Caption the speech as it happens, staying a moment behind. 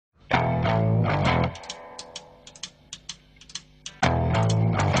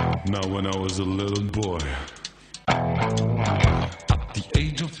Now when I was a little boy, at the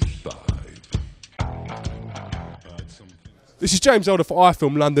age of 5. This is James Elder for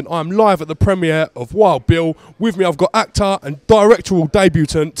iFILM London. I am live at the premiere of Wild Bill. With me I've got actor and directorial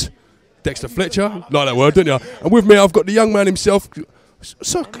debutant Dexter Fletcher. Like that word, didn't you? And with me I've got the young man himself,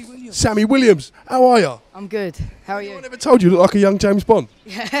 Sammy Williams. How are you? I'm good. How are you? I never told you look like a young James Bond.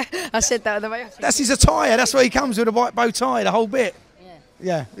 Yeah, I said that on the way. That's his attire. That's where he comes with a white bow tie, the whole bit.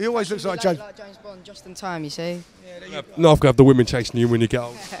 Yeah, he always looks like James. Like James Bond, just in time, you see. No, I've got to have the women chasing you when you get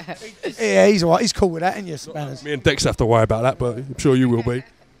old. Yeah, he's all right. He's cool with that, ain't you, Spanners? Me and Dex have to worry about that, but I'm sure you will be.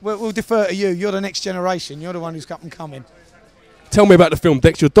 We'll defer to you. You're the next generation. You're the one who's up and coming. Tell me about the film,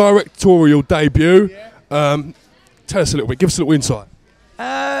 Dex, your directorial debut. Tell us a little bit. Give us a little insight.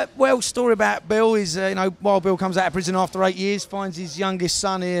 Well, story about Bill is, Wild Bill comes out of prison after 8 years, finds his youngest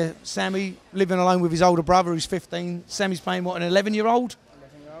son here, Sammy, living alone with his older brother who's 15. Sammy's playing, what, an 11-year-old?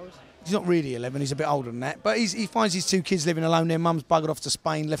 He's not really 11, he's a bit older than that. But he finds his two kids living alone. Their mum's buggered off to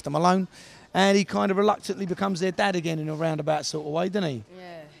Spain, left them alone. And he kind of reluctantly becomes their dad again in a roundabout sort of way, doesn't he?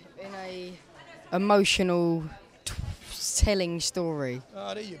 Yeah, in a emotional telling story.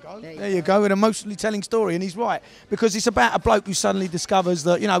 Oh, there you go. There you go, an emotionally telling story. And he's right, because it's about a bloke who suddenly discovers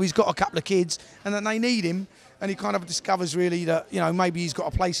that, he's got a couple of kids and that they need him. And he kind of discovers really that, maybe he's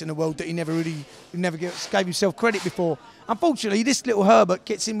got a place in the world that he never gave himself credit before. Unfortunately, this little Herbert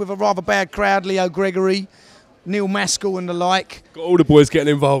gets in with a rather bad crowd, Leo Gregory, Neil Maskell and the like. Got all the boys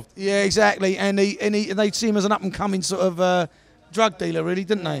getting involved. Yeah, exactly. And they see him as an up-and-coming sort of drug dealer, really,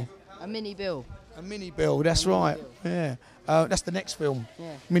 didn't they? A mini Bill. A mini Bill, that's right. Bill. Yeah. That's the next film,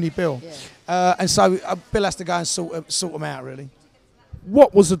 Mini Bill. Yeah. And so Bill has to go and sort him out, really.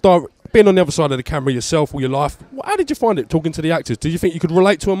 What was the being on the other side of the camera yourself all your life? How did you find it talking to the actors? Did you think you could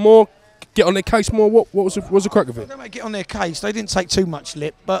relate to them more, get on their case more? What was the crack of it? They might get on their case. They didn't take too much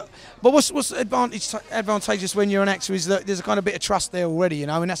lip, but what's advantageous when you're an actor is that there's a kind of bit of trust there already,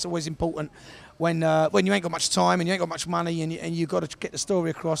 and that's always important when you ain't got much time and you ain't got much money and you've got to get the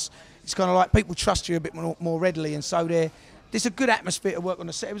story across. It's kind of like people trust you a bit more readily, and so there's a good atmosphere to work on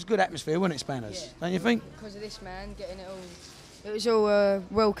the set. It was a good atmosphere, wasn't it, Spanners? Yeah. Don't you think? Because of this man getting it all. It was all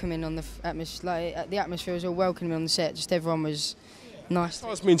welcoming on the atmosphere. Like the atmosphere was all welcoming on the set. Just everyone was nice. That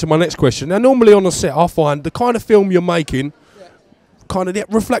ties me into my next question. Now, normally on a set, I find the kind of film you're making kind of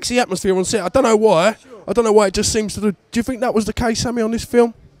reflects the atmosphere on set. I don't know why. Sure. I don't know why it just seems to. Do you think that was the case, Sammy, on this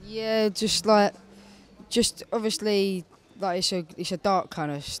film? Yeah, just obviously, like it's a dark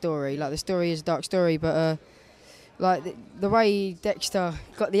kind of story. Like the story is a dark story, but like the way Dexter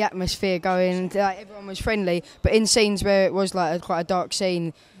got the atmosphere going, like everyone was friendly. But in scenes where it was like quite a dark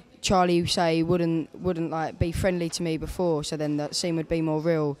scene, Charlie wouldn't like be friendly to me before. So then that scene would be more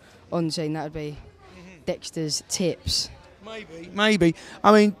real on scene. That would be Dexter's tips. Maybe.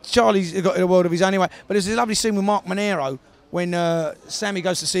 I mean, Charlie's got in a world of his own anyway. But there's a lovely scene with Mark Monero when Sammy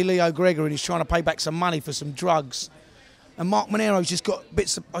goes to see Leo Gregory and he's trying to pay back some money for some drugs. And Mark Monero's just got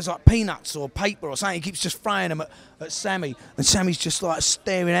bits of like peanuts or paper or something. He keeps just throwing them at Sammy. And Sammy's just like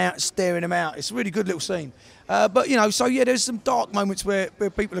staring him out. It's a really good little scene. But, there's some dark moments where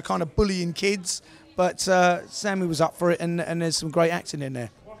people are kind of bullying kids. But Sammy was up for it and there's some great acting in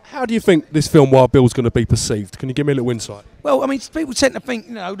there. How do you think this film, Wild Bill's going to be perceived? Can you give me a little insight? Well, I mean, people tend to think,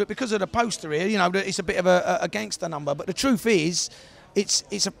 that because of the poster here, that it's a bit of a gangster number. But the truth is, it's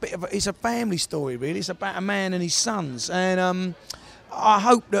a family story, really. It's about a man and his sons. And I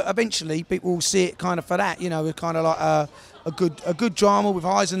hope that eventually people will see it kind of for that, kind of like a good drama with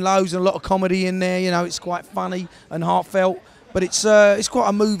highs and lows and a lot of comedy in there. It's quite funny and heartfelt. But it's quite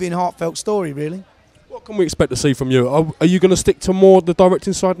a moving, heartfelt story, really. What can we expect to see from you? Are you going to stick to more the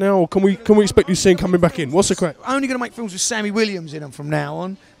directing side now, or can we expect you seeing coming back in? What's the crack? I'm only going to make films with Sammy Williams in them from now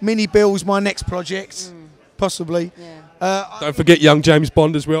on. Mini Bill's my next project, possibly. Yeah. Don't forget young James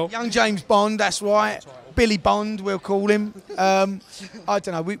Bond as well. Young James Bond, that's right. Billy Bond, we'll call him. I don't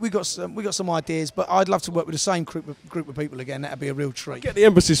know. We got some ideas, but I'd love to work with the same group of people again. That'd be a real treat. Get the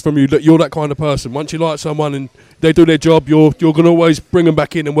emphasis from you that you're that kind of person. Once you like someone and they do their job, you're going to always bring them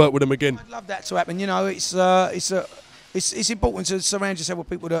back in and work with them again. I'd love that to happen. It's important to surround yourself with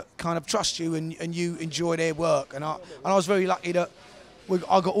people that kind of trust you and you enjoy their work. And I was very lucky that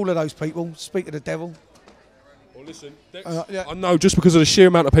I got all of those people. Speak of the devil. Well, listen, I know just because of the sheer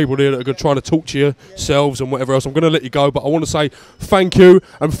amount of people here that are going to try to talk to yourselves and whatever else, I'm going to let you go. But I want to say thank you,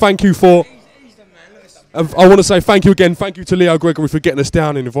 and thank you for. I want to say thank you again. Thank you to Leo Gregory for getting us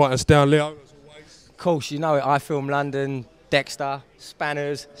down and inviting us down, Leo. Of course, you know it. iFILM London, Dexter,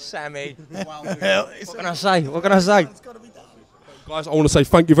 Spanners, Sammy. What can I say? Guys, I want to say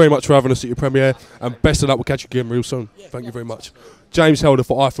thank you very much for having us at your premiere, and best of luck. We'll catch you again real soon. Thank you very much. James Helder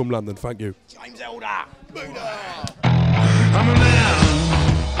for iFILM London. Thank you. James Elder. I'm a